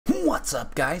What's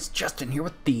up, guys? Justin here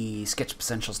with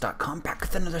TheSketchUpEssentials.com, back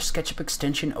with another SketchUp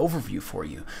extension overview for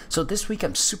you. So this week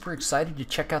I'm super excited to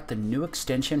check out the new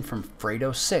extension from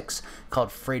Fredo 6 called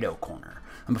FredoCorner.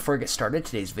 And before I get started,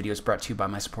 today's video is brought to you by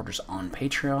my supporters on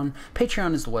Patreon.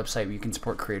 Patreon is the website where you can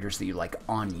support creators that you like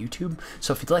on YouTube.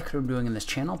 So if you'd like what I'm doing in this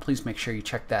channel, please make sure you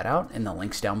check that out in the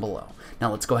links down below. Now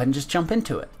let's go ahead and just jump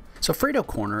into it. So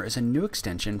FredoCorner is a new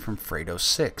extension from Fredo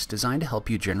 6 designed to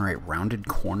help you generate rounded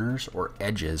corners or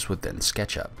edges within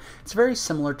SketchUp. It's very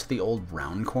similar to the old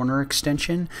round corner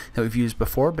extension that we've used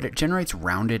before, but it generates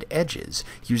rounded edges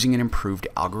using an improved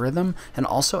algorithm and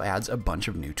also adds a bunch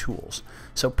of new tools.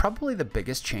 So probably the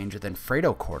biggest change within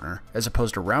FredoCorner as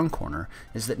opposed to round corner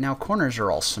is that now corners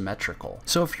are all symmetrical.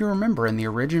 So if you remember in the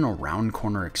original round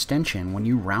corner extension, when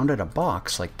you rounded a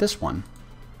box like this one,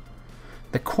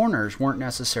 the corners weren't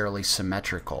necessarily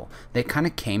symmetrical. They kind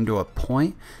of came to a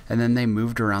point and then they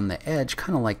moved around the edge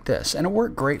kind of like this. And it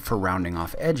worked great for rounding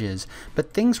off edges,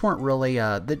 but things weren't really,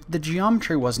 the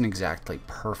geometry wasn't exactly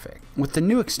perfect. With the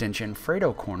new extension,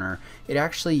 FredoCorner, it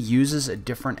actually uses a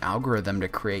different algorithm to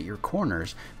create your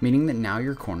corners, meaning that now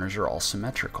your corners are all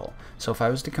symmetrical. So if I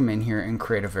was to come in here and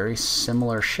create a very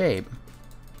similar shape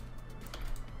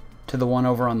to the one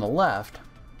over on the left,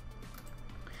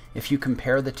 if you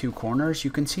compare the two corners,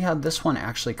 you can see how this one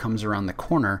actually comes around the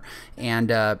corner and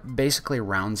basically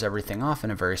rounds everything off in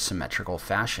a very symmetrical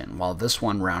fashion, while this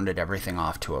one rounded everything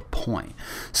off to a point.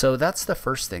 So that's the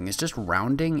first thing, is just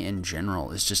rounding in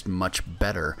general is just much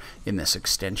better in this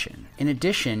extension. In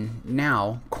addition,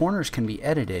 now corners can be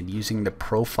edited using the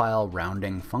profile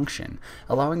rounding function,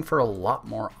 allowing for a lot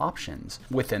more options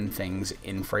within things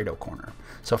in FredoCorner.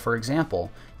 So for example,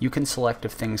 you can select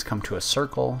if things come to a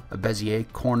circle, a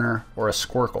Bezier corner, or a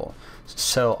squircle.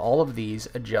 So all of these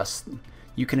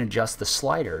you can adjust the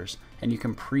sliders and you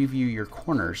can preview your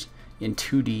corners in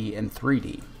 2D and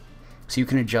 3D. So you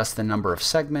can adjust the number of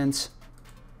segments,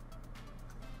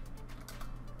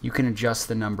 you can adjust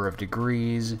the number of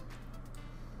degrees.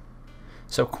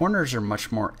 So corners are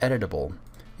much more editable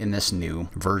in this new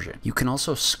version. You can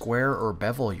also square or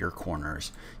bevel your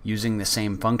corners using the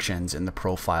same functions in the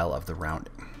profile of the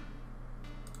rounding.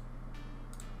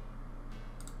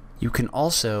 You can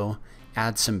also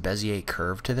add some Bezier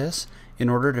curve to this in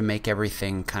order to make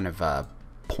everything kind of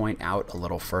point out a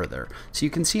little further. So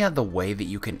you can see how the way that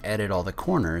you can edit all the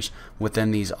corners within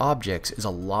these objects is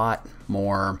a lot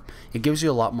more, it gives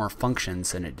you a lot more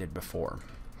functions than it did before.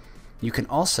 You can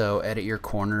also edit your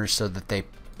corners so that they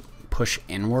push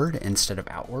inward instead of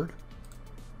outward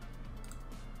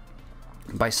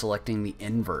by selecting the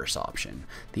inverse option.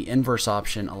 The inverse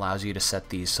option allows you to set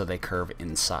these so they curve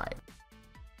inside.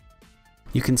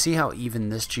 You can see how even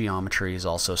this geometry is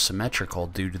also symmetrical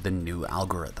due to the new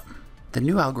algorithm. The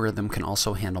new algorithm can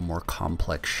also handle more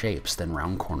complex shapes than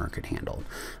round corner could handle.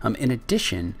 In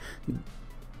addition,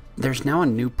 there's now a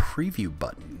new preview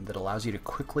button that allows you to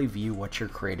quickly view what your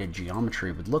created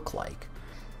geometry would look like.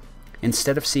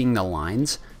 Instead of seeing the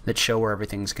lines that show where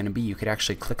everything's going to be, you could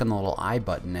actually click on the little eye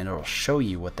button and it'll show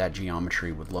you what that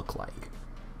geometry would look like.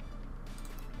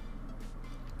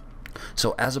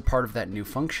 So as a part of that new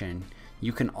function,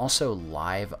 you can also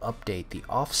live update the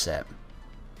offset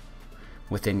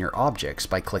within your objects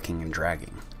by clicking and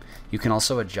dragging. You can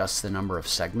also adjust the number of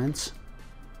segments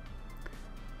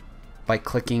by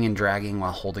clicking and dragging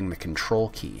while holding the control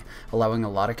key, allowing a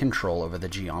lot of control over the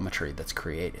geometry that's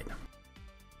created.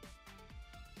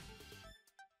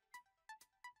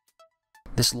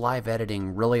 This live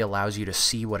editing really allows you to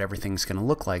see what everything's going to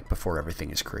look like before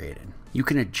everything is created. You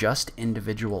can adjust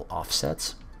individual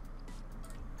offsets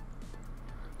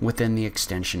within the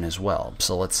extension as well.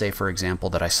 So let's say, for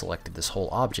example, that I selected this whole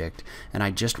object and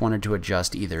I just wanted to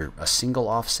adjust either a single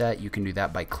offset. You can do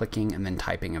that by clicking and then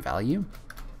typing a value,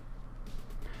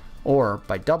 or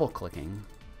by double clicking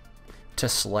to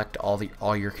select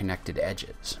all your connected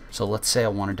edges. So let's say I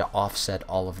wanted to offset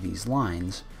all of these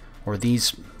lines, or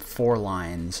these 4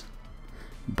 lines,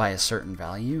 by a certain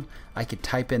value. I could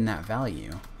type in that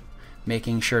value,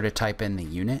 making sure to type in the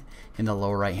unit in the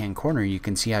lower right hand corner. You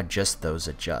can see how just those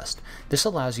adjust. This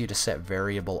allows you to set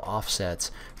variable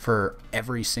offsets for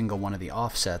every single one of the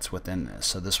offsets within this.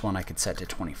 So this one I could set to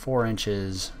 24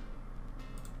 inches.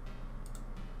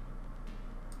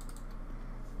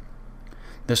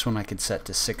 This one I could set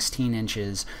to 16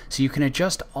 inches. So you can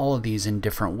adjust all of these in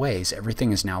different ways.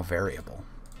 Everything is now variable.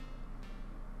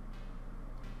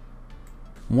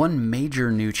 One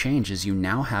major new change is you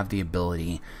now have the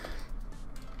ability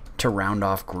to round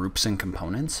off groups and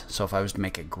components. So if I was to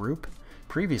make a group,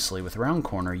 previously with round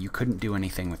corner you couldn't do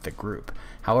anything with the group.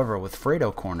 However, with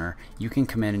FredoCorner you can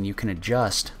come in and you can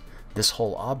adjust this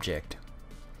whole object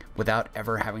without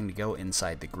ever having to go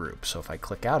inside the group. So if I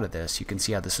click out of this, you can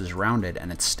see how this is rounded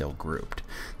and it's still grouped.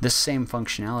 This same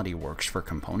functionality works for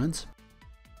components.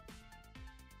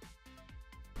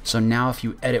 So now if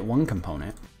you edit one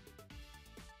component,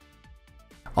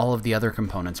 all of the other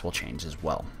components will change as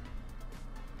well.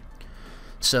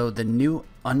 So the new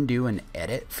undo and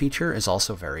edit feature is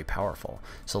also very powerful.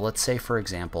 So let's say, for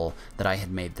example, that I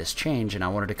had made this change and I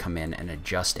wanted to come in and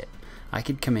adjust it. I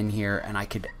could come in here and I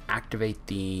could activate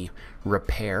the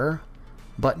repair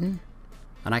button,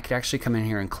 and I could actually come in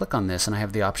here and click on this, and I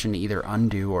have the option to either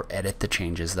undo or edit the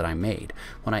changes that I made.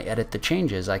 When I edit the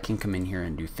changes, I can come in here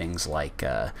and do things like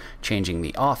changing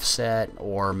the offset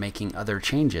or making other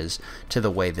changes to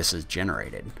the way this is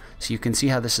generated. So you can see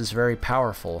how this is very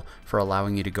powerful for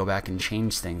allowing you to go back and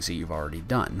change things that you've already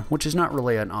done, which is not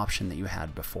really an option that you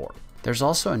had before. There's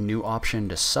also a new option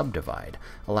to subdivide,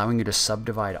 allowing you to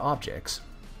subdivide objects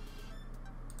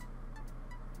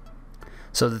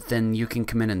so that then you can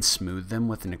come in and smooth them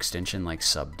with an extension like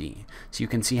sub-D. So you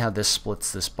can see how this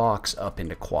splits this box up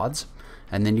into quads,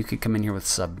 and then you could come in here with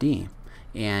sub-D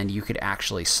and you could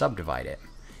actually subdivide it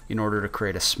in order to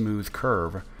create a smooth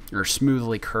curve or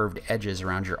smoothly curved edges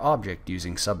around your object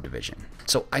using subdivision.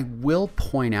 So I will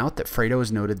point out that Fredo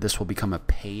has noted this will become a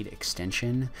paid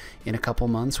extension in a couple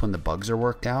months when the bugs are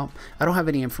worked out. I don't have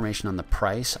any information on the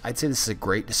price. I'd say this is a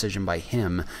great decision by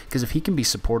him, because if he can be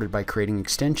supported by creating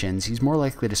extensions, he's more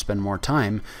likely to spend more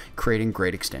time creating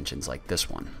great extensions like this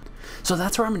one. So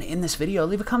that's where I'm going to end this video.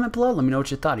 Leave a comment below. Let me know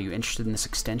what you thought. Are you interested in this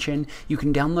extension? You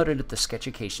can download it at the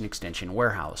SketchUpEssentials extension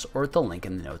warehouse or at the link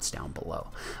in the notes down below.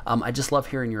 I just love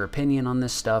hearing your opinion on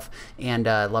this stuff, and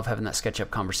I love having that SketchUp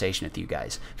conversation with you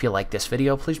guys. If you like this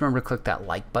video, please remember to click that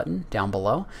like button down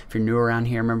below. If you're new around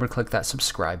here, remember to click that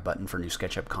subscribe button for new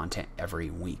SketchUp content every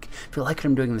week. If you like what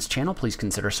I'm doing in this channel, please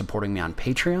consider supporting me on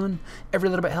Patreon. Every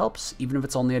little bit helps, even if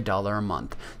it's only $1 a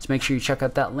month. So make sure you check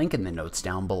out that link in the notes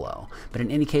down below. But in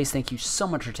any case, thank you so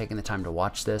much for taking the time to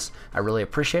watch this. I really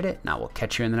appreciate it, and I will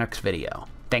catch you in the next video.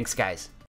 Thanks, guys.